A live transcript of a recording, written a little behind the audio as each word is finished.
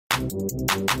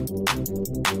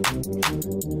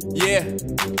Yeah,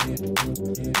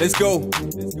 let's go.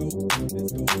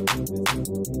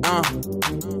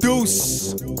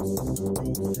 Deuce.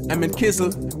 I'm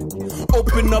Mnkizzle.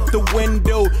 Open up the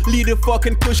window, leave the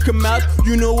fucking push come out.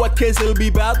 You know what Kizzle be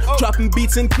about, dropping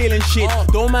beats and killing shit.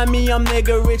 Don't mind me, I'm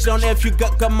nigga rich, don't if you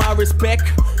got my respect.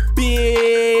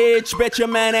 Bitch, bet your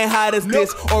man ain't hot as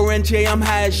this. Orange J, I'm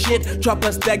high as shit. Drop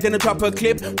a stack, then I drop a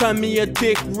clip. Find me a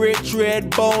dick, rich, red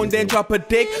bone, then drop a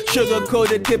dick. Sugar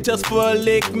coated tip just for a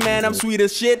lick. Man, I'm sweet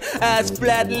as shit. Ass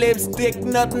flat, lipstick,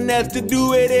 nothing else to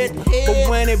do with it. But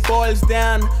when it boils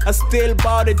down, I still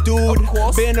bought it, dude.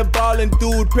 Been a ballin'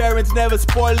 dude, parents never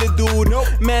spoil it, dude.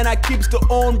 Man, I keeps the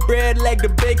own bread like the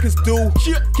bakers do.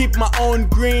 Keep my own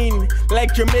green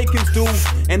like Jamaicans do.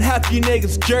 And half you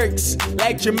niggas jerks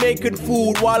like Jamaican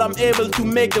food, while I'm able to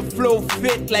make the flow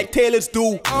fit like tailors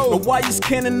do. But why you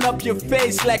skinning up your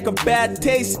face like a bad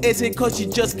taste? Is it cause you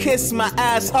just kiss my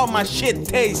ass how my shit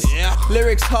tastes?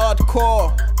 Lyrics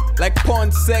hardcore like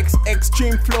porn sex,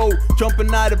 extreme flow,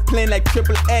 jumping out of plane like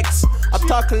triple X. I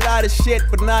talk a lot of shit,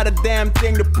 but not a damn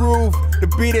thing to prove. The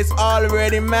beat is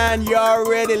already mine, you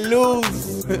already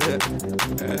lose.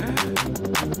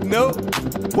 No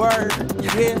word,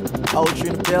 yeah. Ultra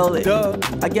in the building. Duh.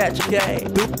 I got you, gay.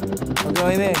 I'm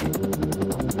going in.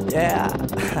 Yeah.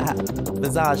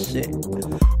 Bizarre shit.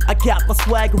 I got my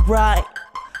swagger right.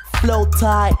 Flow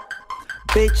tight.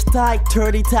 Bitch tight,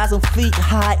 30,000 feet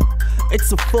high.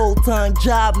 It's a full-time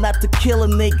job not to kill a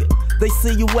nigga. They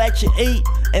see you at your eat,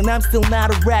 and I'm still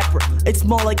not a rapper. It's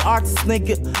more like artist,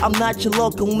 nigga. I'm not your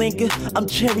local nigga. I'm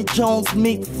Cherry Jones,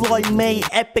 meet Floyd May,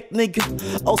 epic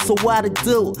nigga. Also what I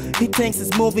do, he thinks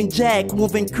he's moving jack,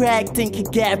 moving crack, think he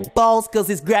got balls cause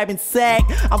he's grabbing sack.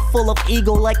 I'm full of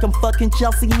ego like I'm fucking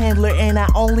Chelsea Handler, and I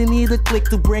only need a click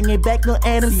to bring it back, no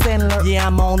Adam Sandler. Yeah,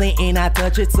 I'm on it and I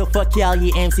touch it, so fuck y'all,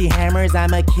 you MC Hammers.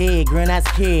 I'm a kid, grown-ass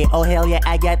kid. Oh hell yeah,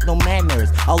 I got no manners.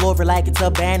 All over like it's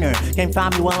a banner. Can't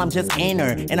find me while I'm just in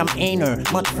her, and I'm in her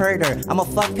much further. I'ma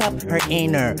fuck up her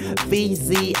inner.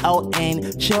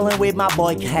 VZON, chillin' with my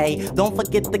boy K. Don't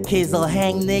forget the Kizzle,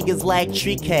 hang niggas like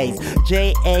tree K's.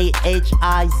 JAHIZSOUND.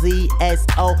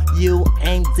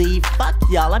 Fuck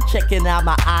y'all, I'm checking out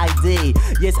my ID.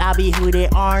 Yes, I be who they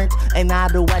aren't, and I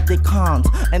do what they can't.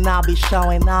 And I'll be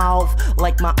showing off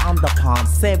like my underpants.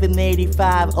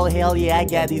 785, oh hell yeah, I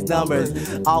got these numbers.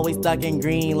 Always talking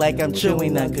green like I'm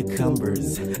chewing on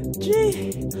cucumbers.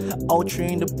 Gee. Ultra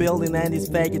in the building, and these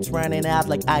faggots running out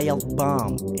like IL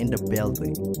bomb in the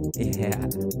building. Yeah.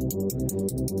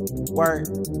 Word.